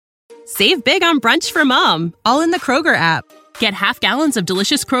Save big on brunch for mom, all in the Kroger app. Get half gallons of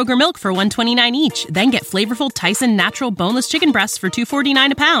delicious Kroger milk for $1.29 each. Then get flavorful Tyson natural boneless chicken breasts for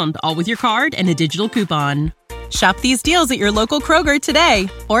 $2.49 a pound, all with your card and a digital coupon. Shop these deals at your local Kroger today,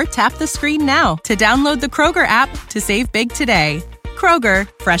 or tap the screen now to download the Kroger app to save big today. Kroger,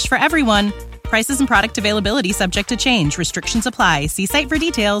 fresh for everyone. Prices and product availability subject to change. Restrictions apply. See site for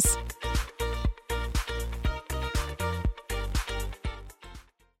details.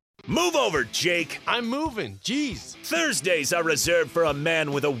 Move over, Jake. I'm moving. Jeez. Thursdays are reserved for a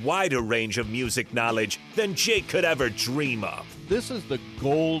man with a wider range of music knowledge than Jake could ever dream of. This is the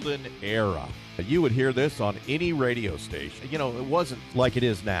golden era. You would hear this on any radio station. You know, it wasn't like it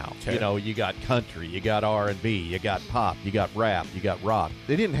is now. Okay. You know, you got country, you got R&B, you got pop, you got rap, you got rock.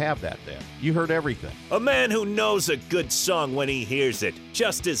 They didn't have that then. You heard everything. A man who knows a good song when he hears it,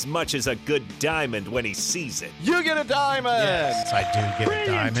 just as much as a good diamond when he sees it. You get a diamond! Yes, I do get a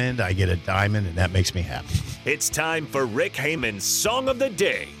diamond. I get a diamond, and that makes me happy. It's time for Rick Hamann's Song of the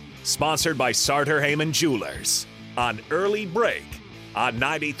Day, sponsored by Sartor Hamann Jewelers, on Early Break on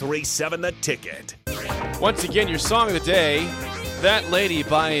 93.7 The Ticket. Once again, your song of the day, That Lady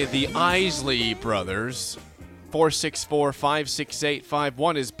by the Isley Brothers.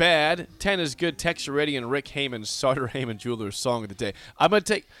 464-568-51 is bad. 10 is good. Text already, and Rick Hamann's Sartor Hamann Jewelers Song of the Day. I'm going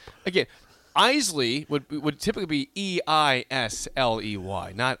to take, again, Isley would typically be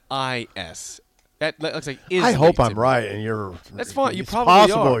E-I-S-L-E-Y, not I-S. That looks like Isley. I hope I'm right, and you're. That's fine. You it's probably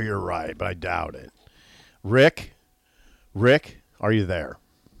possible are. You're right, but I doubt it. Rick, are you there?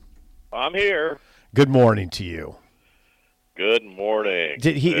 I'm here. Good morning to you. Good morning.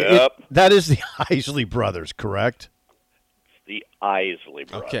 Did he? Yep. That is the Isley Brothers, correct? The Isley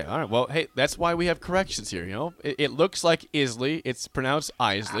brothers. Okay, all right. Well, hey, that's why we have corrections here, you know? It looks like Isley. It's pronounced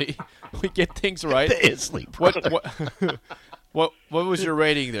Isley. We get things right. The Isley Brothers. What was your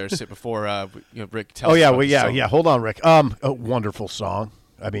rating there, Sid, before Rick tells us? Oh yeah, about well the yeah, song? yeah. Hold on, Rick. A wonderful song.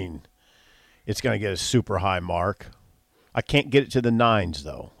 I mean, it's going to get a super high mark. I can't get it to the 9s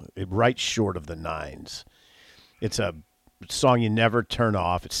though. Right short of the 9s. It's a song you never turn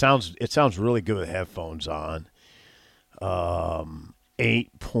off. It sounds really good with headphones on.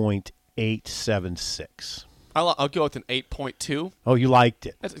 8.876. I'll go with an 8.2. Oh, you liked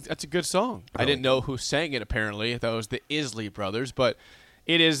it. That's a good song. I didn't know who sang it, apparently. I thought it was the Isley Brothers, but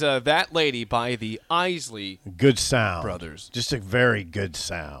it is That Lady by the Isley Good sound. Brothers. Just a very good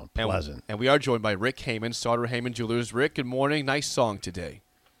sound. Pleasant. And we are joined by Rick Hammann, Sartor Hamann Jewelers. Rick, good morning. Nice song today.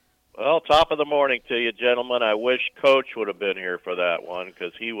 Well, top of the morning to you, gentlemen. I wish Coach would have been here for that one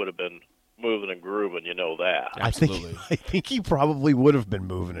because he would have been moving and grooving. You know that. Absolutely. I think he probably would have been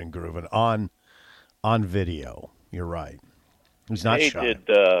moving and grooving on video. You're right. He's not shy.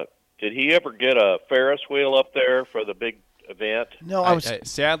 Did he ever get a Ferris wheel up there for the big event? No,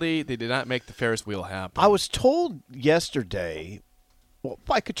 sadly, they did not make the Ferris wheel happen. I was told yesterday,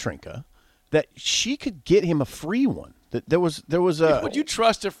 by Katrinka, that she could get him a free one. That there was a. Would you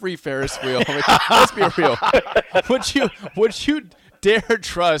trust a free Ferris wheel? Let's be real. Would you dare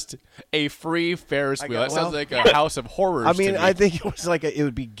trust a free Ferris wheel? That sounds like a house of horrors. I mean, to me. I think it was like it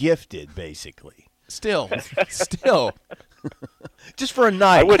would be gifted, basically. Still. Just for a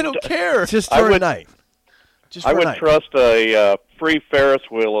night. I don't care. Just for a night. I would trust a free Ferris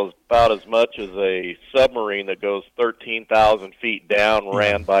wheel about as much as a submarine that goes 13,000 feet down,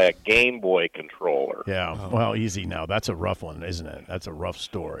 ran by a Game Boy controller. Yeah, well, easy now. That's a rough one, isn't it? That's a rough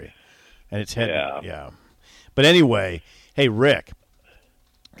story. And it's heavy. Yeah. But anyway, hey, Rick,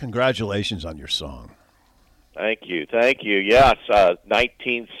 congratulations on your song. Thank you. Yes,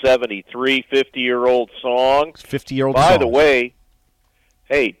 1973, 50-year-old song. 50-year-old song. By the songs. way,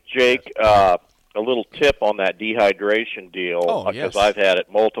 hey, Jake, a little tip on that dehydration deal, because I've had it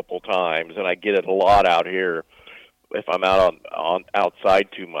multiple times, and I get it a lot out here if I'm out on outside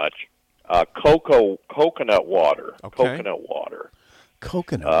too much. Coconut water. Okay. Coconut water.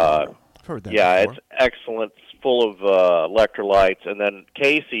 Coconut water. I've heard that Yeah, before. it's excellent. It's full of electrolytes. And then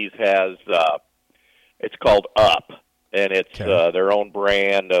Casey's has, it's called Up, and it's their own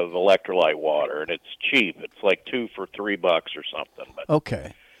brand of electrolyte water, and it's cheap. It's like 2 for $3 or something. But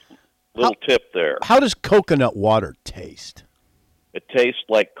okay. Little tip there. How does coconut water taste? It tastes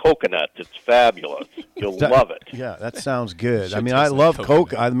like coconut. It's fabulous. You'll love it. Yeah, that sounds good. I Should mean, taste I like love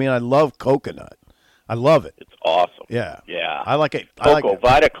coconut. I love coconut. I love it. It's awesome. Yeah. Yeah. I like it. Cocoa.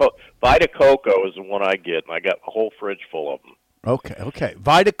 Vita Coco is the one I get, and I got a whole fridge full of them. Okay.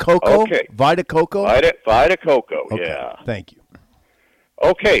 Vita Coco? Okay. Vita Coco? Vita Coco, Okay. yeah. Thank you.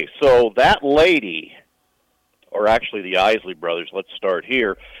 Okay, so That Lady, or actually the Isley Brothers, let's start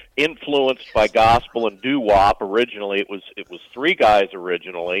here, influenced by gospel and doo-wop. Originally, it was three guys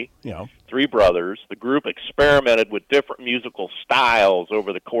originally, three brothers. The group experimented with different musical styles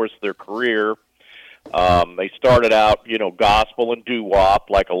over the course of their career. They started out, gospel and doo-wop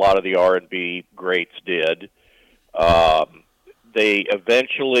like a lot of the R&B greats did. They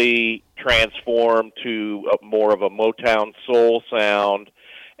eventually transformed to more of a Motown soul sound,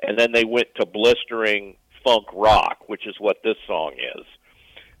 and then they went to blistering funk rock, which is what this song is.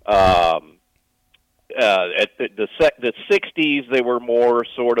 At the 60s, they were more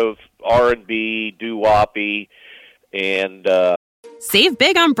sort of R&B, doo-woppy, and Save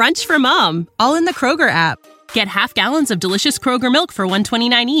big on brunch for mom, all in the Kroger app. Get half gallons of delicious Kroger milk for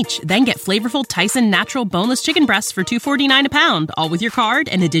 $1.29 each. Then get flavorful Tyson natural boneless chicken breasts for $2.49 a pound, all with your card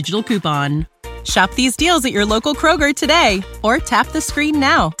and a digital coupon. Shop these deals at your local Kroger today, or tap the screen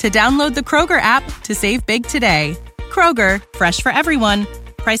now to download the Kroger app to save big today. Kroger, fresh for everyone.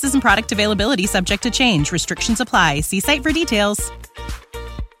 Prices and product availability subject to change. Restrictions apply. See site for details.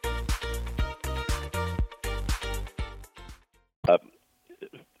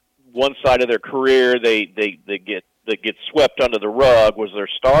 One side of their career, they get swept under the rug was their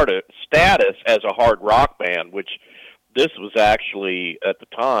status as a hard rock band, which this was actually at the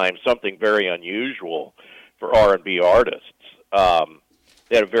time something very unusual for R&B artists.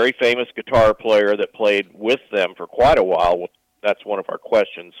 They had a very famous guitar player that played with them for quite a while. That's one of our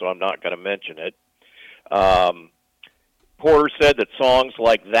questions, so I'm not going to mention it. Porter said that songs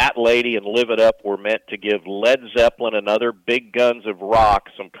like That Lady and Live It Up were meant to give Led Zeppelin and other big guns of rock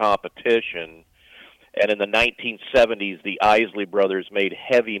some competition. And in the 1970s, the Isley Brothers made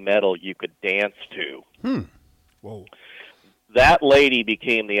heavy metal you could dance to. Whoa. That Lady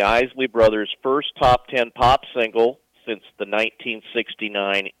became the Isley Brothers' first top 10 pop single since the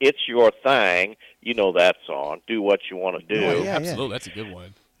 1969 It's Your Thing. You know that song, Do What You Want to Do. Oh, yeah, absolutely. That's a good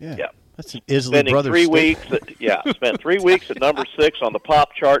one. Yeah. That's an Isley Brothers spent 3 weeks at number 6 on the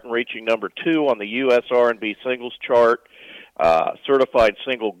pop chart and reaching number 2 on the U.S. R&B singles chart. Certified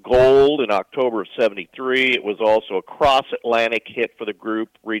single gold in October of '73. It was also a cross-Atlantic hit for the group,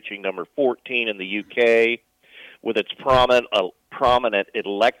 reaching number 14 in the UK. With its prominent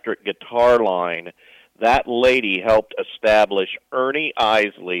electric guitar line, That Lady helped establish Ernie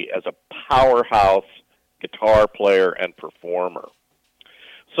Isley as a powerhouse guitar player and performer.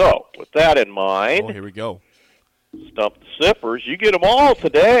 So, with that in mind, here we go. Stump the Sippers. You get them all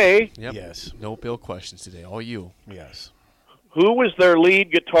today. Yep. Yes. No Bill questions today. All you. Yes. Who was their lead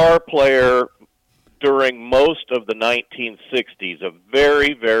guitar player during most of the 1960s? A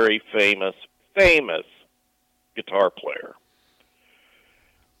very, very famous guitar player.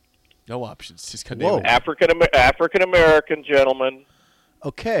 No options. Just African American gentleman.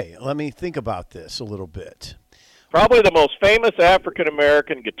 Okay, let me think about this a little bit. Probably the most famous African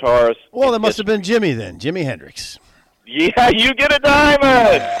American guitarist. Well, that must have been Jimi then, Jimi Hendrix. Yeah, you get a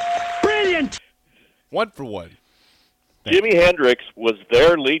diamond. Brilliant. 1 for 1. Jimi Hendrix was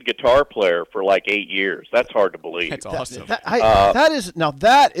their lead guitar player for like 8 years. That's hard to believe. That's awesome.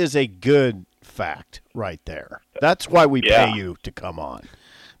 That is a good fact right there. That's why we pay you to come on.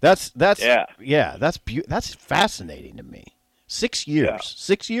 That's fascinating to me. 6 years. Yeah.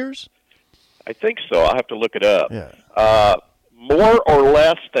 6 years? I think so. I'll have to look it up. Yeah. More or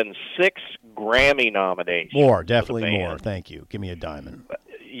less than 6 Grammy nominations. More, definitely more. Thank you. Give me a diamond.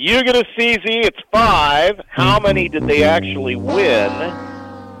 You get a CZ, it's 5. How many did they actually win?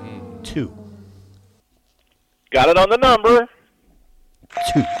 2. Got it on the number.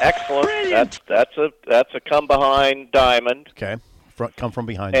 2. Excellent. Brilliant. That's a come behind diamond. Okay. Come from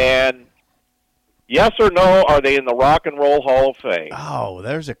behind. And yes or no, are they in the Rock and Roll Hall of Fame? Oh,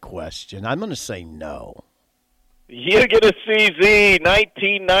 there's a question. I'm going to say no. You get a CZ,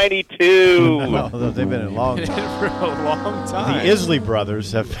 1992. Well, they've been a long time. For a long time. The Isley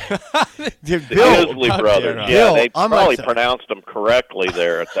Brothers have. The Isley Brothers. Yeah, they probably pronounced them correctly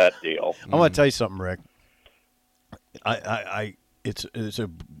there at that deal. I'm going to tell you something, Rick.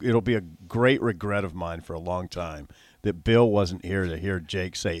 It'll be a great regret of mine for a long time that Bill wasn't here to hear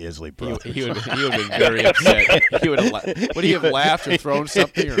Jake say Isley Brothers. He would have been very upset. Would he have laughed or thrown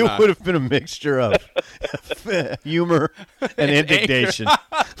something or not? It would have been a mixture of humor and indignation.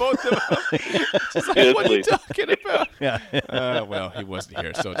 Both of them. Just like, what are you talking about? Yeah. Well, he wasn't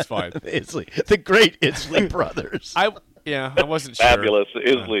here, so it's fine. The great Isley Brothers. I wasn't sure. Fabulous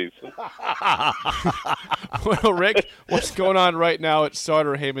Isleys. Well, Rick, what's going on right now at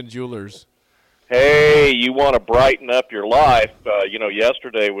Sartor Hamann Jewelers? Hey, you want to brighten up your life.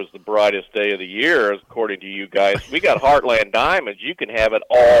 Yesterday was the brightest day of the year, according to you guys. We got Heartland Diamonds. You can have it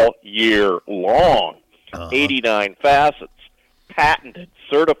all year long. 89 facets, patented,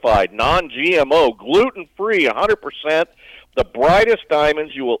 certified, non-GMO, gluten-free, 100%, the brightest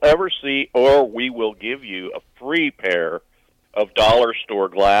diamonds you will ever see, or we will give you a free pair of dollar store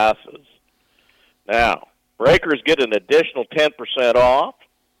glasses. Now, breakers get an additional 10% off.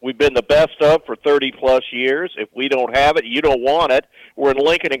 We've been the best of for 30-plus years. If we don't have it, you don't want it. We're in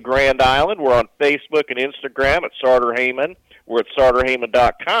Lincoln and Grand Island. We're on Facebook and Instagram at Sartor Hamann. We're at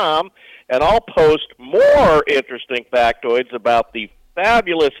sartorhamann.com. And I'll post more interesting factoids about the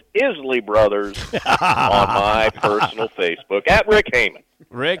fabulous Isley brothers on my personal Facebook, at Rick Hamann.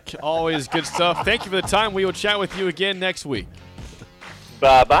 Rick, always good stuff. Thank you for the time. We will chat with you again next week.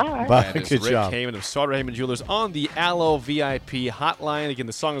 Bye-bye. Bye. That is Good Rick job. Hamann of Sartor Hamann Jewelers on the Allo VIP hotline. Again,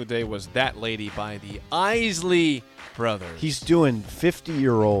 the song of the day was That Lady by the Isley Brothers. He's doing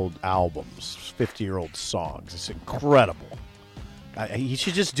 50-year-old albums, 50-year-old songs. It's incredible. He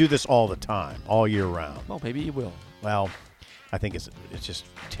should just do this all the time, all year round. Well, maybe he will. Well, I think it's just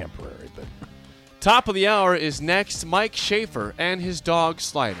temporary, but... Top of the hour is next. Mike Schaefer and his dog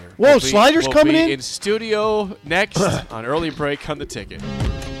Slider. Whoa, Slider's coming in? In studio next on Early Break on the Ticket.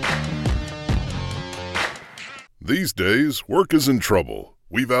 These days, work is in trouble.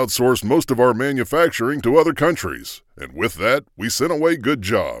 We've outsourced most of our manufacturing to other countries, and with that, we sent away good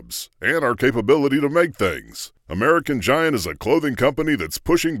jobs and our capability to make things. American Giant is a clothing company that's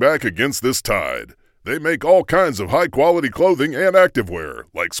pushing back against this tide. They make all kinds of high-quality clothing and activewear,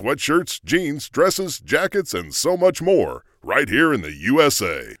 like sweatshirts, jeans, dresses, jackets, and so much more, right here in the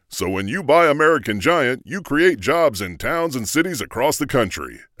USA. So when you buy American Giant, you create jobs in towns and cities across the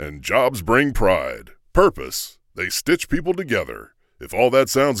country. And jobs bring pride, purpose. They stitch people together. If all that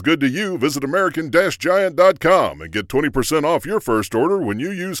sounds good to you, visit American-Giant.com and get 20% off your first order when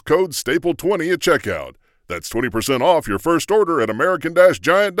you use code STAPLE20 at checkout. That's 20% off your first order at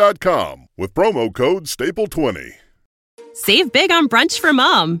American-Giant.com with promo code STAPLE20. Save big on brunch for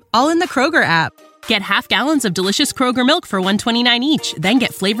mom, all in the Kroger app. Get half gallons of delicious Kroger milk for $1.29 each. Then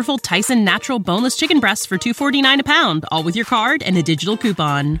get flavorful Tyson natural boneless chicken breasts for $2.49 a pound, all with your card and a digital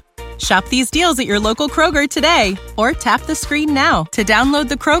coupon. Shop these deals at your local Kroger today, or tap the screen now to download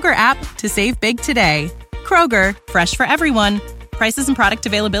the Kroger app to save big today. Kroger, fresh for everyone. Prices and product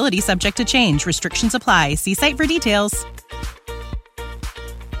availability subject to change. Restrictions apply. See site for details.